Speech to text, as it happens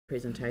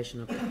presentation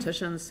of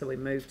petitions, so we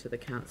move to the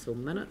council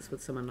minutes.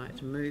 Would someone like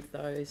to move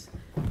those?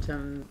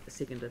 Tim,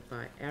 seconded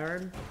by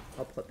Aaron.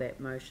 I'll put that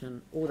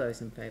motion. All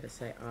those in favour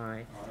say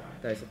aye.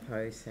 Those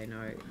opposed say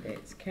no.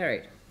 That's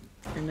carried.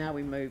 And now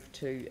we move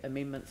to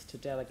amendments to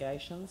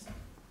delegations.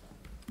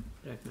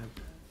 I don't know.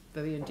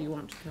 Vivian, do you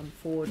want to come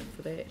forward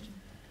for that?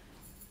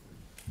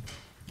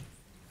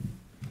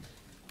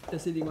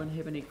 Does anyone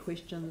have any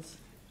questions?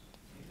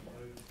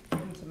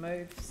 To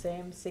move.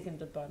 Sam,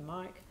 seconded by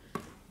Mike.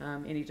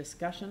 Any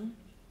discussion?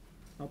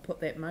 I'll put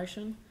that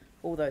motion.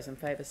 All those in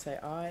favour say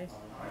aye.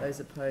 Those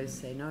opposed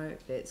say no.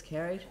 That's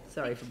carried.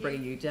 Sorry for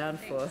bringing you down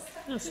for,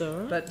 that's all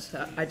right. but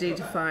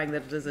identifying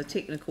that it is a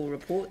technical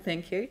report.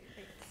 Thank you.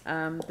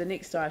 The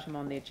next item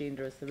on the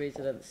agenda is the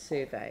residents'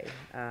 survey.